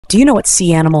Do you know what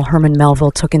sea animal Herman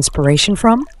Melville took inspiration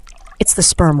from? It's the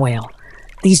sperm whale.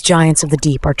 These giants of the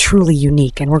deep are truly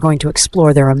unique, and we're going to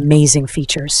explore their amazing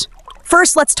features.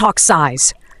 First, let's talk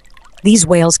size. These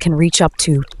whales can reach up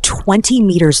to 20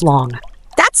 meters long.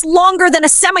 That's longer than a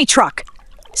semi-truck!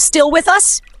 Still with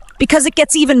us? Because it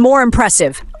gets even more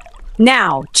impressive.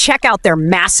 Now, check out their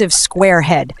massive square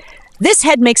head. This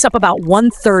head makes up about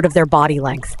 1/3 of their body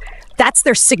length. That's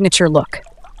their signature look.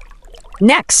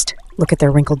 Next, look at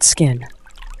their wrinkled skin.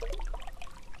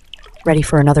 Ready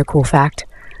for another cool fact?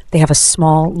 They have a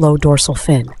small, low dorsal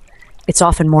fin. It's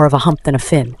often more of a hump than a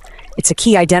fin. It's a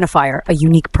key identifier, a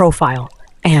unique profile.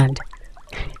 And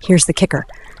here's the kicker.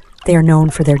 They are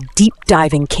known for their deep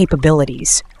diving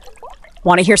capabilities.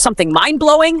 Want to hear something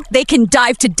mind-blowing? They can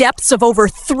dive to depths of over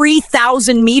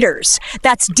 3,000 meters.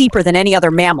 That's deeper than any other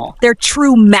mammal. They're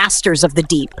true masters of the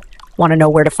deep. Want to know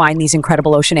where to find these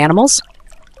incredible ocean animals?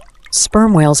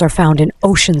 Sperm whales are found in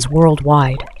oceans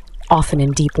worldwide, often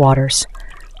in deep waters.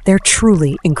 They're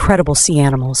truly incredible sea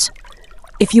animals.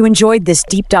 If you enjoyed this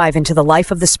deep dive into the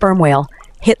life of the sperm whale,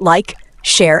 hit like,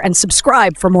 share, and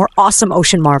subscribe for more awesome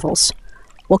ocean marvels.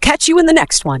 We'll catch you in the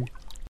next one.